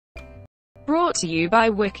Brought to you by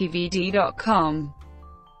WikiVidi.com.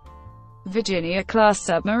 Virginia-class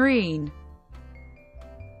submarine.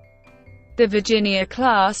 The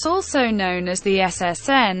Virginia-class, also known as the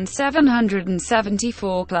SSN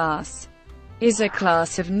 774 class, is a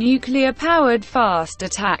class of nuclear-powered fast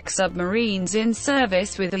attack submarines in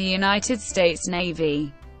service with the United States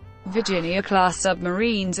Navy. Virginia-class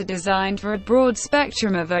submarines are designed for a broad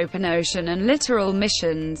spectrum of open ocean and littoral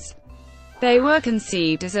missions. They were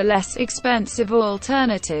conceived as a less expensive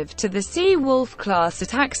alternative to the Seawolf-class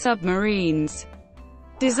attack submarines,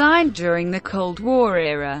 designed during the Cold War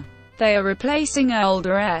era. They are replacing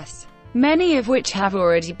older many of which have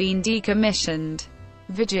already been decommissioned.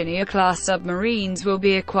 Virginia-class submarines will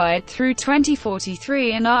be acquired through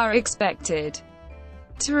 2043 and are expected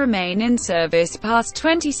to remain in service past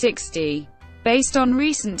 2060, based on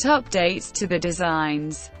recent updates to the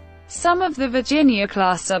designs. Some of the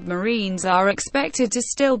Virginia-class submarines are expected to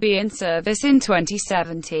still be in service in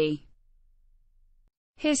 2070.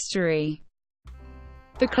 History.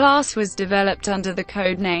 The class was developed under the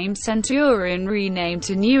codename Centurion, renamed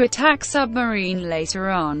to New Attack Submarine later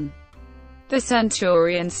on. The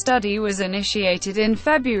Centurion study was initiated in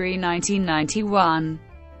February 1991.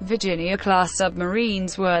 Virginia-class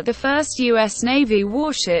submarines were the first U.S. Navy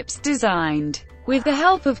warships designed with the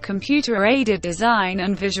help of computer-aided design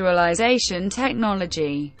and visualization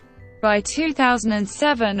technology. By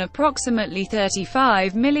 2007, approximately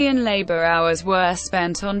 35 million labor hours were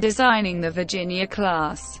spent on designing the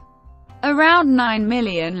Virginia-class. Around 9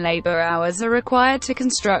 million labor hours are required to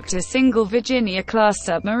construct a single Virginia-class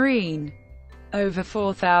submarine. Over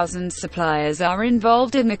 4,000 suppliers are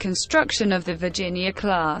involved in the construction of the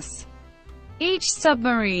Virginia-class. Each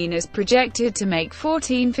submarine is projected to make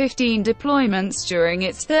 14-15 deployments during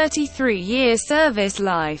its 33-year service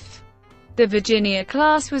life. The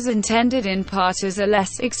Virginia-class was intended in part as a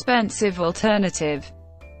less expensive alternative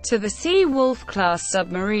to the Seawolf-class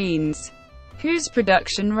submarines, whose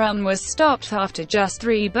production run was stopped after just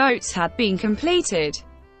 3 boats had been completed.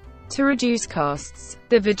 To reduce costs,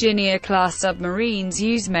 the Virginia-class submarines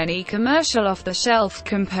use many commercial off-the-shelf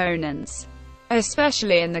components,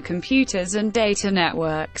 especially in the computers and data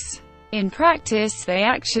networks. In practice, they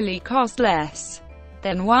actually cost less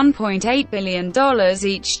than $1.8 billion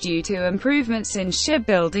each due to improvements in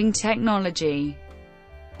shipbuilding technology.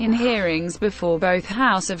 In hearings before both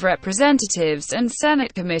House of Representatives and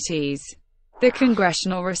Senate committees, the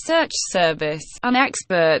Congressional Research Service, and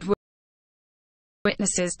expert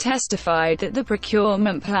witnesses testified that the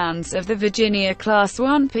procurement plans of the Virginia-class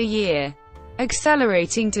 1 per year,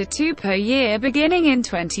 accelerating to 2 per year beginning in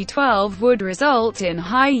 2012, would result in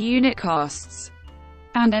high unit costs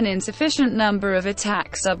and an insufficient number of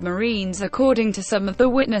attack submarines, according to some of the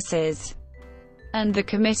witnesses and the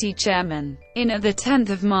committee chairman. In the 10th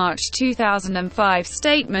of March 2005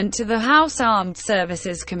 statement to the House Armed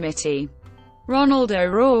Services Committee, Ronald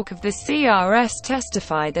O'Rourke of the CRS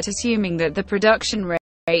testified that assuming that the production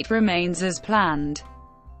rate remains as planned,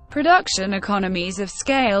 production economies of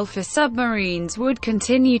scale for submarines would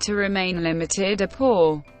continue to remain limited or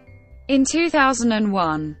poor. In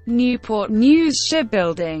 2001, Newport News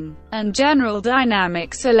Shipbuilding and General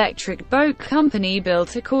Dynamics Electric Boat Company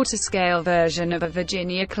built a quarter-scale version of a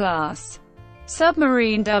Virginia-class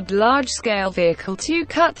submarine dubbed Large-Scale Vehicle 2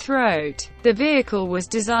 Cutthroat. The vehicle was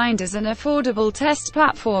designed as an affordable test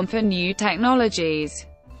platform for new technologies.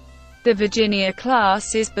 The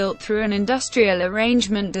Virginia-class is built through an industrial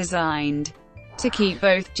arrangement designed to keep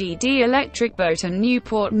both GD Electric Boat and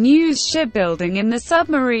Newport News Shipbuilding in the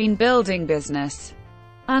submarine building business.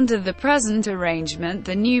 Under the present arrangement,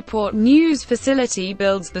 the Newport News facility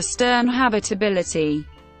builds the stern habitability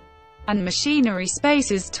and machinery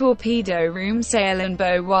spaces, torpedo room, sail and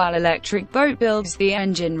bow, while Electric Boat builds the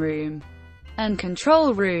engine room and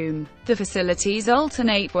control room. The facilities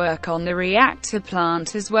alternate work on the reactor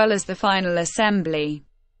plant as well as the final assembly,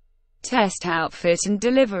 test outfit and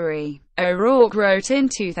delivery. O'Rourke wrote in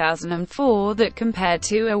 2004 that compared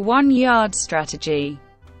to a one-yard strategy,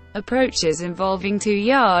 approaches involving 2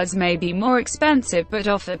 yards may be more expensive but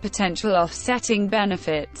offer potential offsetting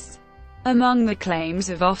benefits. Among the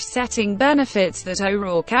claims of offsetting benefits that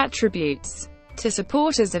O'Rourke attributes to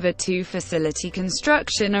supporters of a 2-facility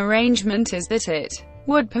construction arrangement is that it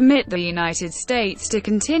would permit the United States to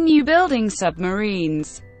continue building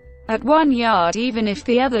submarines at 1 yard even if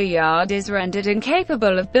the other yard is rendered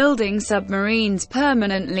incapable of building submarines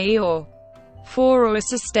permanently or for a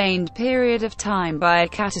sustained period of time by a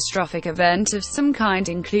catastrophic event of some kind,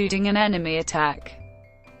 including an enemy attack.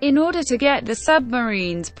 In order to get the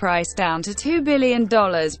submarine's price down to $2 billion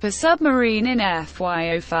per submarine in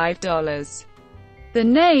FY05, the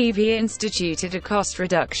Navy instituted a cost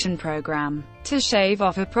reduction program to shave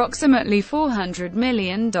off approximately $400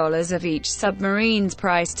 million of each submarine's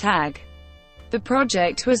price tag. The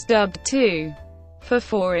project was dubbed 2 for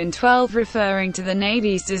 4 in 12, referring to the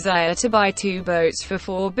Navy's desire to buy 2 boats for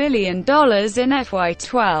 $4 billion in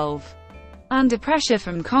FY12. Under pressure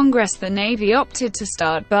from Congress, the Navy opted to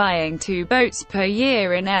start buying 2 boats per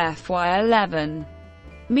year in FY11,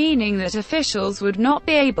 meaning that officials would not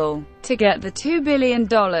be able to get the $2 billion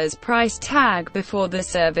price tag before the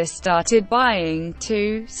service started buying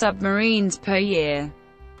 2 submarines per year.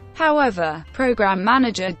 However, program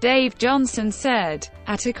manager Dave Johnson said,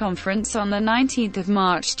 at a conference on the 19th of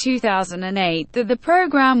March 2008, that the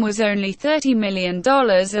program was only $30 million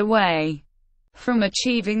away from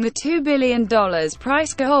achieving the $2 billion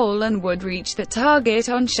price goal and would reach the target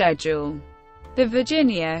on schedule. The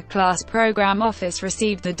Virginia-class program office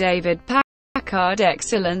received the David Packard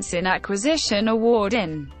Excellence in Acquisition Award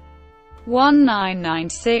in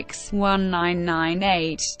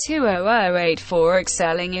 1996-1998-2008 for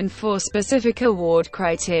excelling in 4 specific award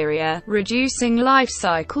criteria: reducing life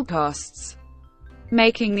cycle costs,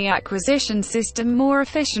 making the acquisition system more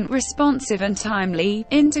efficient, responsive and timely,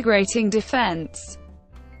 integrating defense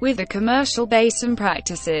with the commercial base and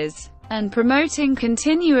practices, and promoting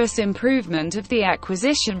continuous improvement of the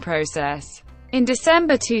acquisition process. In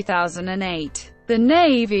December 2008, the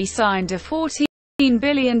Navy signed a $14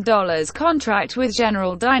 billion contract with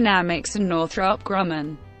General Dynamics and Northrop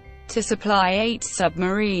Grumman to supply 8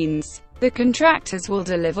 submarines. The contractors will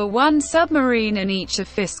deliver 1 submarine in each of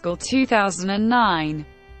fiscal 2009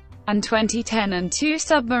 and 2010 and 2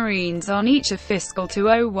 submarines on each of fiscal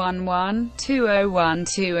 2011,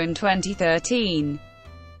 2012 and 2013.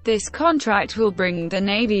 This contract will bring the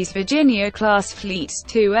Navy's Virginia-class fleet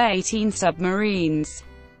to 18 submarines.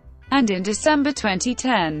 And in December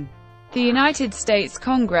 2010, the United States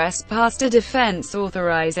Congress passed a defense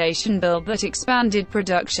authorization bill that expanded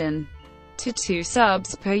production to 2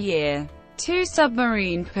 subs per year. 2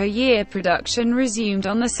 submarine per year production resumed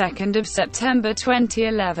on the 2nd of September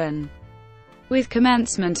 2011, with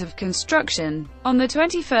commencement of construction. On the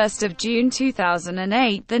 21st of June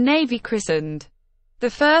 2008, the Navy christened the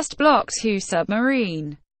first Block II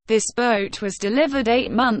submarine. This boat was delivered 8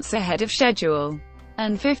 months ahead of schedule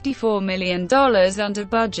and $54 million under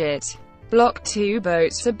budget. Block II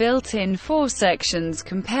boats are built in 4 sections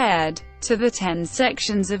compared to the 10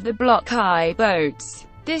 sections of the Block I boats.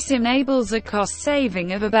 This enables a cost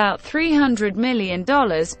saving of about $300 million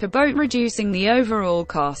per boat, reducing the overall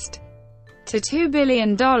cost to $2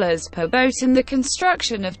 billion per boat and the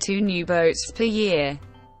construction of 2 new boats per year.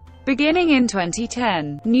 Beginning in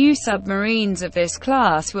 2010, new submarines of this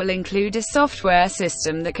class will include a software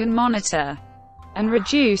system that can monitor and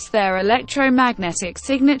reduce their electromagnetic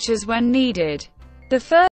signatures when needed. The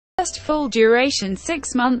first full-duration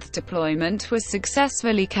 6-month deployment was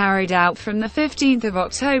successfully carried out from the 15th of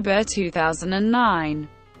October 2009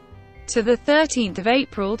 to the 13th of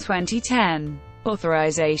April 2010.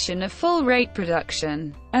 Authorization of full-rate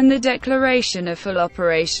production and the declaration of full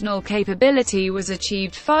operational capability was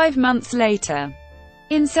achieved 5 months later.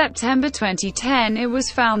 In September 2010, it was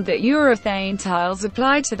found that urethane tiles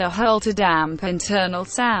applied to the hull to damp internal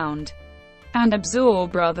sound and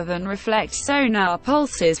absorb rather than reflect sonar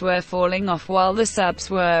pulses were falling off while the subs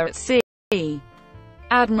were at sea.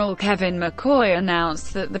 Admiral Kevin McCoy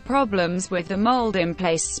announced that the problems with the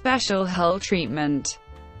mold-in-place special hull treatment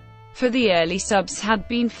for the early subs had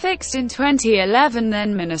been fixed in 2011.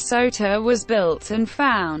 Then Minnesota was built and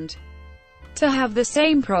found to have the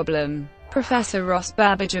same problem. Professor Ross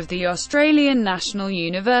Babbage of the Australian National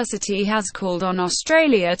University has called on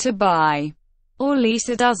Australia to buy or lease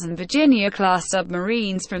a dozen Virginia-class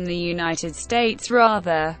submarines from the United States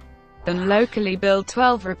rather than locally build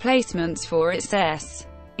 12 replacements for its S.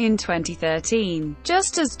 In 2013,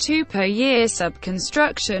 just as 2 per year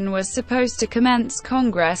sub-construction was supposed to commence,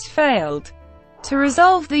 Congress failed to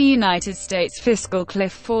resolve the United States fiscal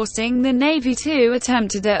cliff, forcing the Navy to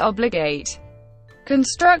attempt to deobligate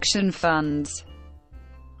construction funds.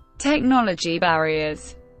 Technology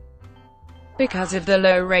barriers. Because of the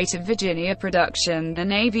low rate of Virginia production, the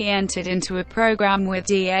Navy entered into a program with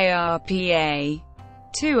DARPA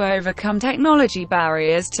to overcome technology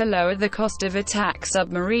barriers to lower the cost of attack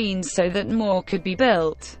submarines so that more could be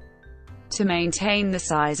built to maintain the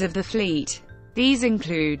size of the fleet. These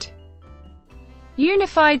include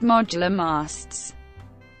unified modular masts.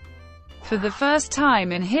 For the first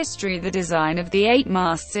time in history, the design of the 8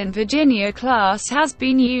 masts in Virginia-class has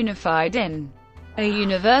been unified in a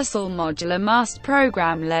universal modular mast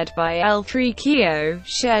program led by L3 Keo.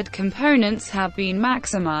 Shared components have been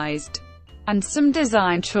maximized and some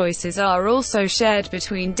design choices are also shared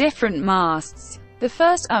between different masts. The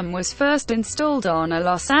first was first installed on a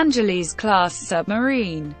Los Angeles-class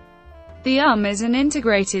submarine. The is an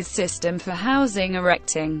integrated system for housing,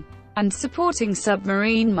 erecting, and supporting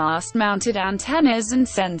submarine mast-mounted antennas and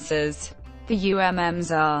sensors. The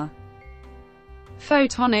UMMs are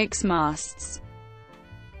Photonics masts.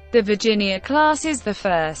 The Virginia class is the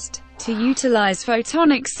first to utilize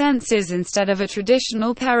photonic sensors instead of a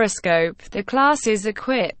traditional periscope. The class is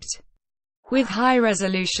equipped with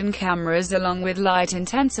high-resolution cameras along with light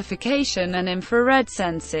intensification and infrared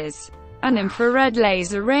sensors, an infrared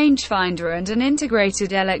laser rangefinder and an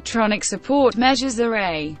integrated electronic support measures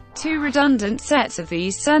array. Two redundant sets of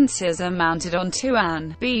these sensors are mounted onto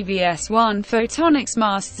an BVS-1 Photonics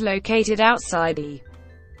masts located outside the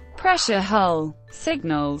pressure hull.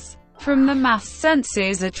 Signals from the mast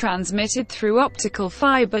sensors are transmitted through optical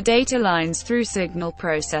fiber data lines through signal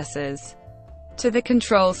processors to the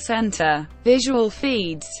control center. Visual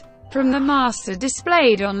feeds from the masts are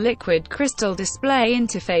displayed on liquid crystal display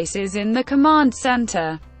interfaces in the command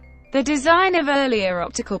center. The design of earlier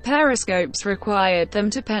optical periscopes required them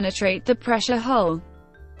to penetrate the pressure hull,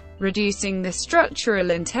 reducing the structural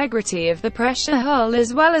integrity of the pressure hull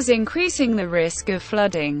as well as increasing the risk of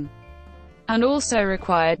flooding, and also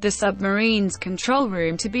required the submarine's control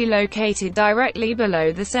room to be located directly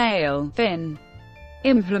below the sail fin.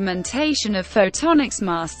 Implementation of photonics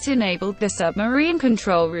masts enabled the submarine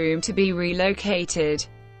control room to be relocated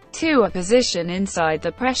to a position inside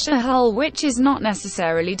the pressure hull which is not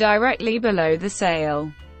necessarily directly below the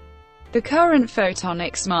sail. The current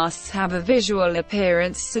photonics masts have a visual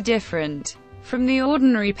appearance so different from the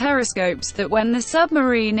ordinary periscopes that when the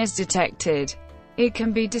submarine is detected, it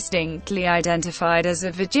can be distinctly identified as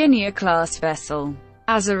a Virginia-class vessel.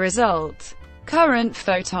 As a result, current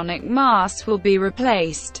photonic masts will be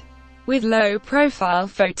replaced with low-profile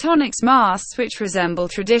photonics masts which resemble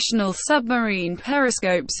traditional submarine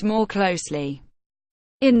periscopes more closely.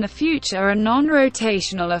 In the future, a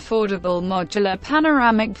non-rotational affordable modular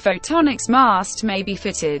panoramic photonics mast may be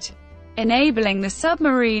fitted, enabling the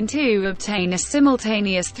submarine to obtain a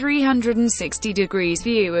simultaneous 360 degrees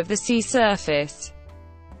view of the sea surface.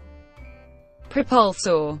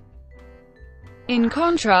 Propulsor. In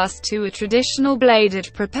contrast to a traditional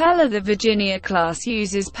bladed propeller, the Virginia-class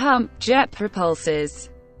uses pump jet propulsors,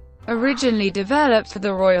 originally developed for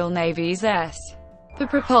the Royal Navy's S. The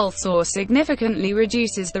propulsor significantly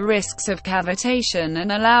reduces the risks of cavitation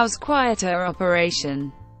and allows quieter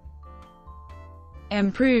operation.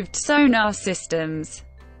 Improved sonar systems.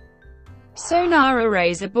 Sonar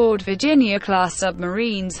arrays aboard Virginia-class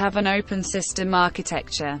submarines have an open system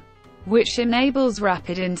architecture, which enables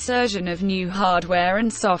rapid insertion of new hardware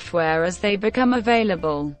and software as they become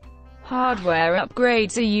available. Hardware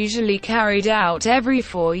upgrades are usually carried out every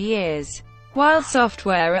 4 years, while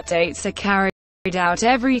software updates are carried out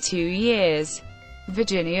every 2 years.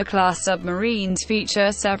 Virginia-class submarines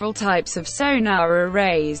feature several types of sonar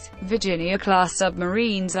arrays. Virginia-class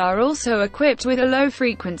submarines are also equipped with a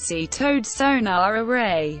low-frequency towed sonar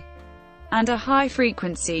array and a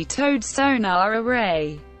high-frequency towed sonar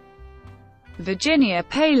array. Virginia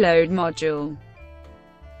Payload Module.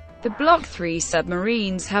 The Block 3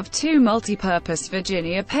 submarines have 2 multi-purpose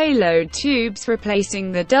Virginia payload tubes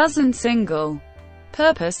replacing the dozen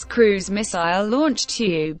single-purpose cruise missile launch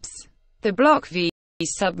tubes. The Block V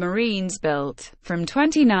submarines built from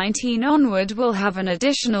 2019 onward will have an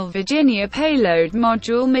additional Virginia Payload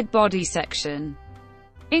Module mid-body section,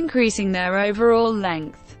 increasing their overall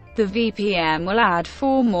length. The VPM will add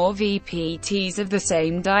 4 more VPTs of the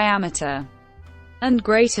same diameter and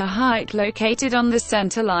greater height located on the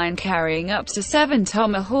centerline, carrying up to 7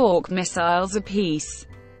 Tomahawk missiles apiece.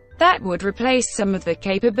 That would replace some of the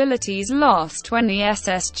capabilities lost when the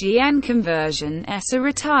SSGN conversion ESA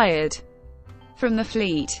retired from the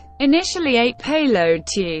fleet. Initially 8 payload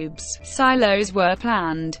tubes silos were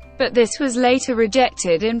planned, but this was later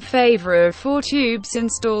rejected in favor of 4 tubes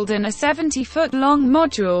installed in a 70-foot-long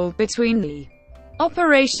module between the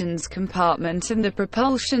operations compartment and the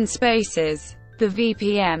propulsion spaces. The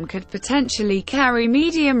VPM could potentially carry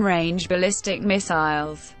medium-range ballistic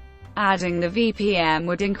missiles. Adding the VPM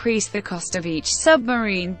would increase the cost of each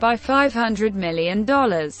submarine by $500 million.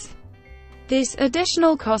 This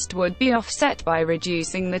additional cost would be offset by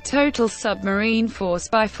reducing the total submarine force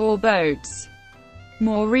by 4 boats.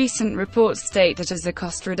 More recent reports state that as a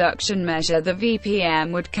cost reduction measure, the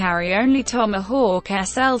VPM would carry only Tomahawk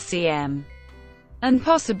SLCM and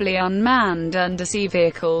possibly unmanned undersea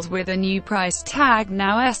vehicles, with a new price tag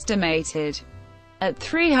now estimated at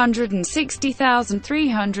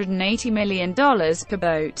 $360,380 million per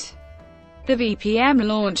boat. The VPM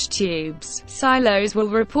launch tube's silos will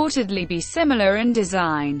reportedly be similar in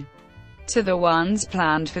design to the ones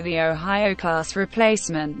planned for the Ohio-class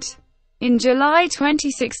replacement. In July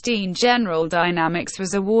 2016, General Dynamics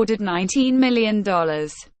was awarded $19 million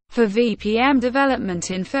for VPM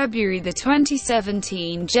development. In February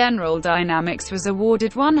 2017, General Dynamics was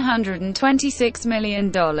awarded $126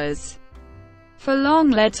 million for long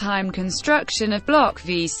lead time construction of Block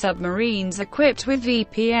V submarines equipped with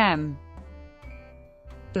VPM.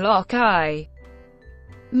 Block I.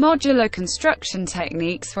 Modular construction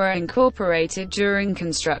techniques were incorporated during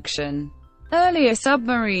construction. Earlier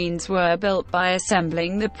submarines were built by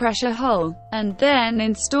assembling the pressure hull, and then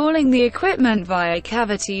installing the equipment via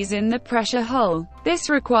cavities in the pressure hull. This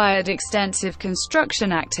required extensive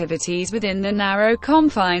construction activities within the narrow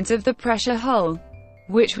confines of the pressure hull,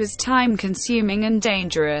 which was time-consuming and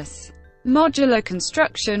dangerous. Modular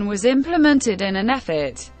construction was implemented in an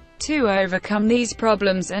effort to overcome these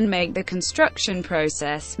problems and make the construction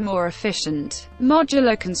process more efficient.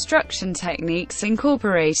 Modular construction techniques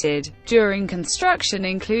incorporated during construction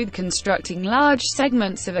include constructing large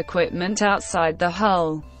segments of equipment outside the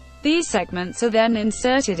hull. These segments are then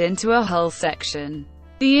inserted into a hull section.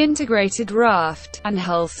 The integrated raft and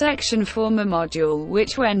hull section form a module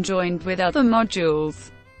which, when joined with other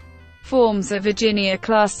modules, forms a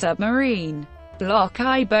Virginia-class submarine. Block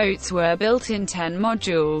I boats were built in 10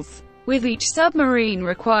 modules, with each submarine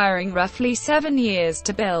requiring roughly 7 years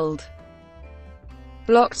to build.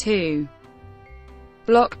 Block II.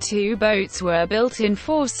 Block II boats were built in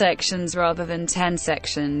 4 sections rather than 10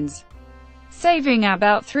 sections, saving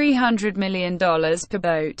about $300 million per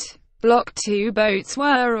boat. Block II boats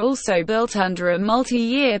were also built under a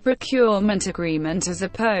multi-year procurement agreement as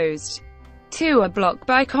opposed to a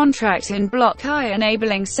block-buy contract in Block I,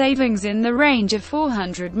 enabling savings in the range of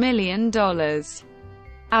 $400 million.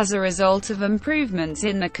 As a result of improvements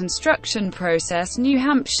in the construction process, New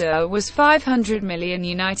Hampshire was $500 million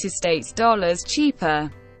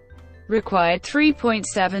cheaper, required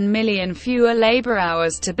 3.7 million fewer labor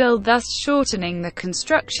hours to build, thus shortening the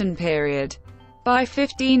construction period by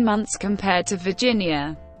 15 months compared to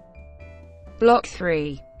Virginia. Block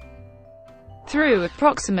III. Through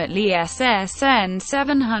approximately SSN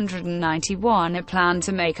 791, a plan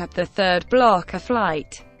to make up the third block a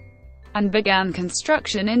flight, and began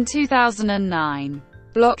construction in 2009.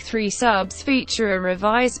 Block III subs feature a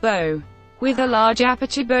revised bow, with a large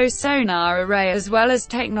aperture bow sonar array as well as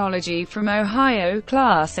technology from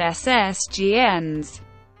Ohio-class SSGNs.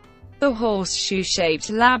 The horseshoe-shaped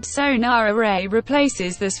lab sonar array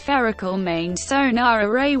replaces the spherical main sonar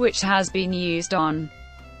array which has been used on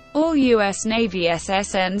all U.S. Navy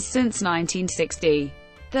SSNs since 1960.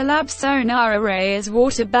 The lab sonar array is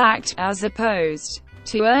water-backed, as opposed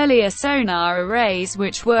to earlier sonar arrays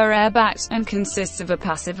which were air-backed, and consists of a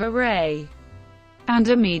passive array and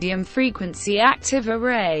a medium-frequency active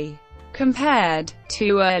array. Compared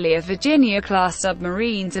to earlier Virginia-class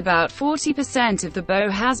submarines, about 40% of the bow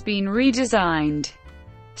has been redesigned.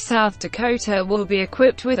 South Dakota will be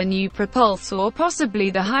equipped with a new propulsor, possibly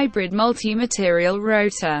the hybrid multi-material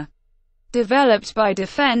rotor, developed by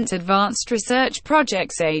Defense Advanced Research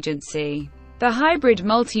Projects Agency. The hybrid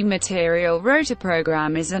multi-material rotor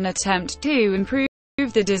program is an attempt to improve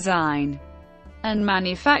the design and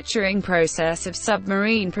manufacturing process of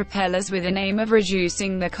submarine propellers with an aim of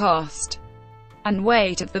reducing the cost and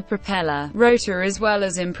weight of the propeller rotor as well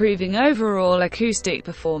as improving overall acoustic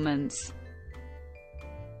performance.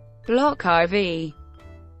 Block IV.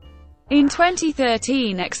 In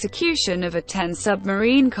 2013, execution of a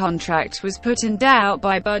 10-submarine contract was put in doubt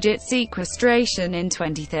by budget sequestration in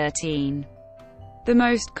 2013. The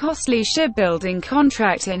most costly shipbuilding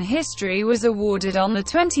contract in history was awarded on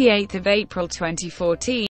 28 April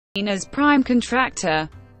 2014 as prime contractor.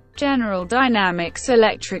 General Dynamics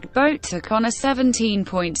Electric Boat took on a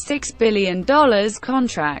 $17.6 billion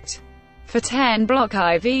contract for 10 Block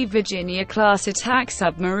IV Virginia-class attack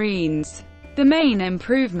submarines. The main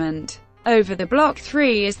improvement over the Block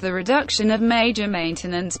III is the reduction of major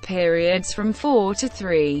maintenance periods from 4 to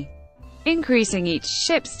 3, increasing each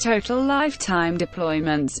ship's total lifetime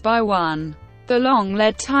deployments by 1. The long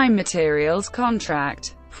lead time materials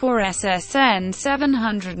contract for SSN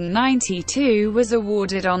 792 was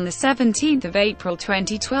awarded on 17 April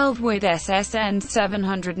 2012, with SSN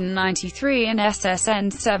 793 and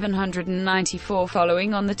SSN 794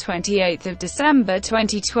 following on 28 December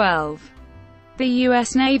 2012. The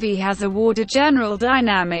U.S. Navy has awarded General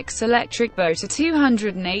Dynamics Electric Boat a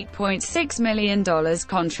 $208.6 million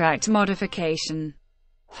contract modification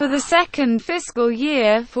For the second fiscal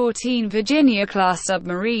year, 14 Virginia-class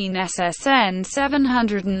submarine SSN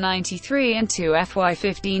 793 and 2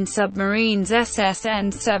 FY-15 submarines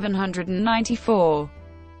SSN 794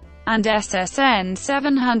 and SSN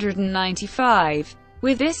 795.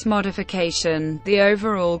 With this modification, the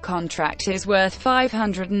overall contract is worth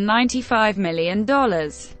 $595 million.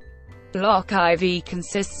 Block IV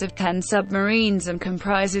consists of 10 submarines and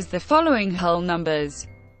comprises the following hull numbers.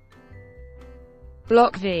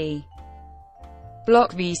 Block V.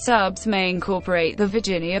 Block V subs may incorporate the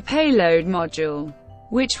Virginia payload module,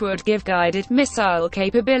 which would give guided missile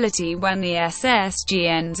capability when the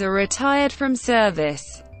SSGNs are retired from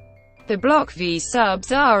service. The Block V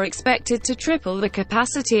subs are expected to triple the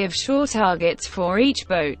capacity of shore targets for each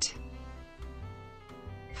boat.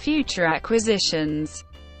 Future acquisitions.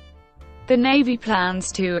 The Navy plans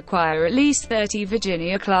to acquire at least 30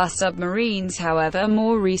 Virginia-class submarines. However,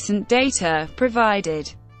 more recent data,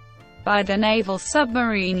 provided by the Naval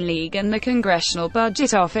Submarine League and the Congressional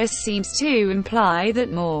Budget Office, seems to imply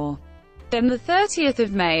that more than the 30th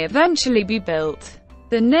of may eventually be built.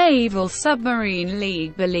 The Naval Submarine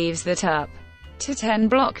League believes that up to 10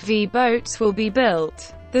 Block V boats will be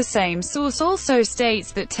built. The same source also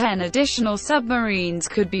states that 10 additional submarines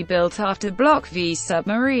could be built after Block V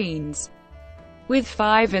submarines, with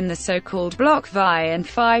 5 in the so-called Block V and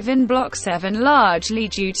 5 in Block 7, largely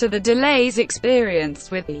due to the delays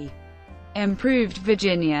experienced with the improved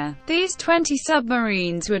Virginia. These 20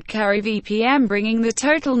 submarines would carry VPM, bringing the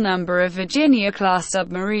total number of Virginia-class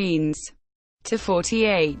submarines to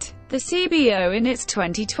 48. The CBO in its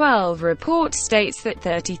 2012 report states that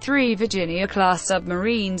 33 Virginia-class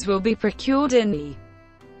submarines will be procured in the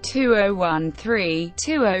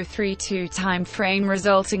 2013-2032 timeframe,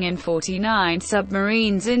 resulting in 49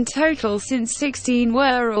 submarines in total, since 16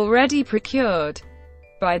 were already procured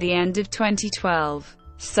by the end of 2012.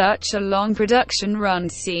 Such a long production run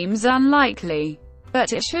seems unlikely,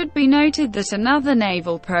 but it should be noted that another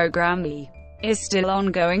naval program is still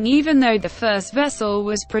ongoing, even though the first vessel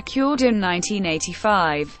was procured in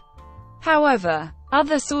 1985. However,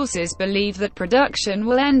 other sources believe that production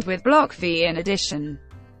will end with Block V. In addition,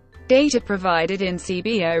 data provided in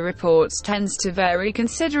CBO reports tends to vary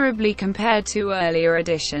considerably compared to earlier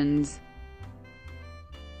editions.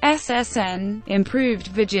 SSN, Improved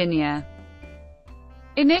Virginia.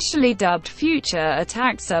 Initially dubbed Future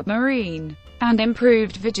Attack Submarine and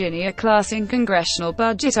Improved Virginia-class, in Congressional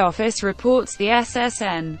Budget Office reports, the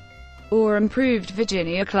SSN, or Improved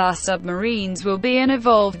Virginia-class submarines, will be an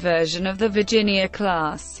evolved version of the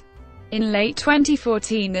Virginia-class. In late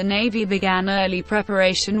 2014, the Navy began early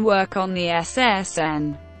preparation work on the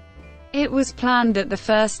SSN. It was planned that the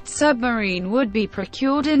first submarine would be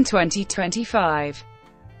procured in 2025.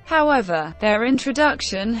 However, their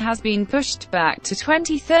introduction has been pushed back to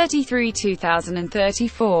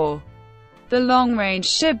 2033-2034. The long-range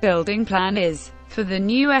shipbuilding plan is for the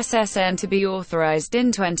new SSN to be authorized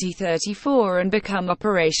in 2034 and become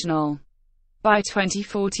operational by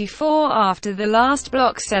 2044, after the last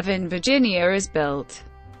Block 7 Virginia is built.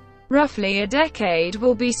 Roughly a decade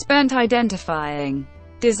will be spent identifying,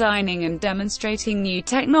 designing and demonstrating new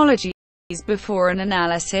technologies before an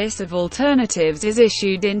analysis of alternatives is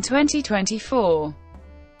issued in 2024.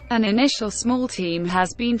 An initial small team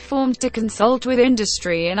has been formed to consult with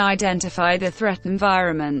industry and identify the threat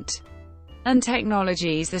environment and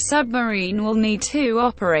technologies the submarine will need to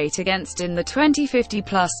operate against in the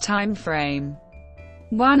 2050-plus timeframe.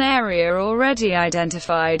 One area already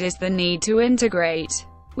identified is the need to integrate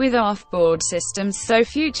with off-board systems so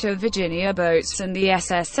future Virginia boats and the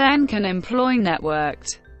SSN can employ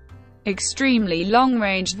networked, extremely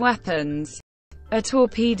long-range weapons. A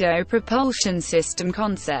torpedo propulsion system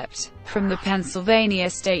concept from the Pennsylvania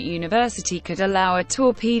State University could allow a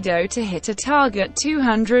torpedo to hit a target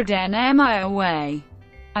 200 nmi away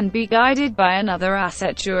and be guided by another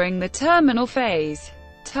asset during the terminal phase.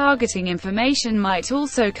 Targeting information might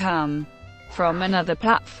also come from another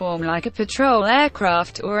platform, like a patrol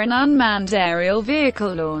aircraft or an unmanned aerial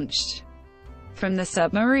vehicle launched from the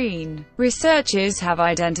submarine. Researchers have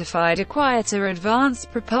identified a quieter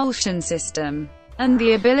advanced propulsion system and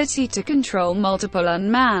the ability to control multiple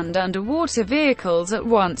unmanned underwater vehicles at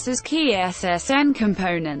once as key SSN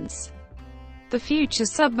components. The future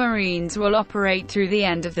submarines will operate through the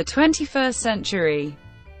end of the 21st century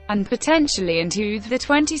and potentially into the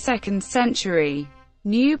 22nd century.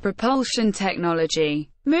 New propulsion technology,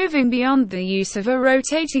 moving beyond the use of a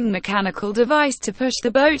rotating mechanical device to push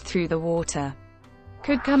the boat through the water,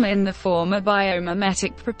 could come in the form of a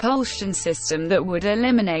biomimetic propulsion system that would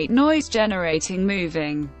eliminate noise-generating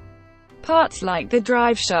moving parts like the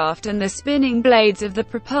driveshaft and the spinning blades of the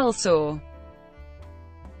propulsor.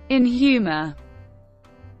 In humor.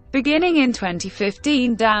 Beginning in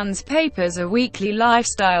 2015, Dan's Papers, a weekly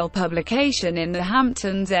lifestyle publication in the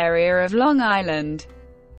Hamptons area of Long Island,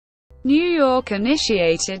 New York,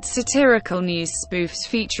 initiated satirical news spoofs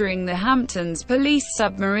featuring the Hamptons Police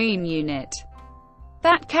Submarine Unit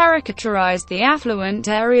that caricaturized the affluent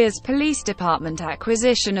area's police department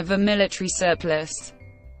acquisition of a military surplus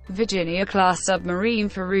Virginia-class submarine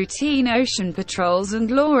for routine ocean patrols and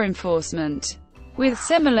law enforcement, with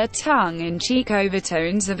similar tongue-in-cheek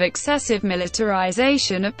overtones of excessive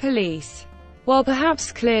militarization of police. While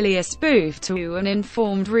perhaps clearly a spoof to an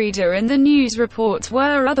informed reader, and the news reports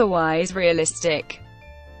were otherwise realistic,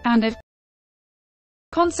 and of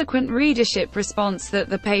consequent readership response, that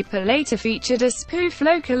the paper later featured a spoof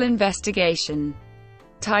local investigation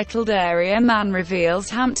titled "Area Man Reveals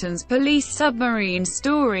Hamptons Police Submarine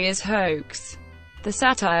Story as Hoax." The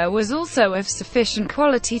satire was also of sufficient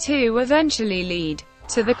quality to eventually lead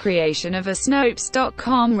to the creation of a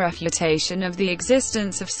Snopes.com refutation of the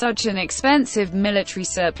existence of such an expensive military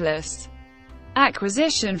surplus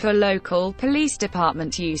acquisition for local police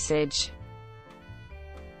department usage.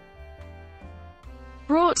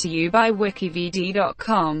 Brought to you by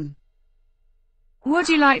WikiVidi.com. Would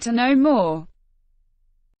you like to know more?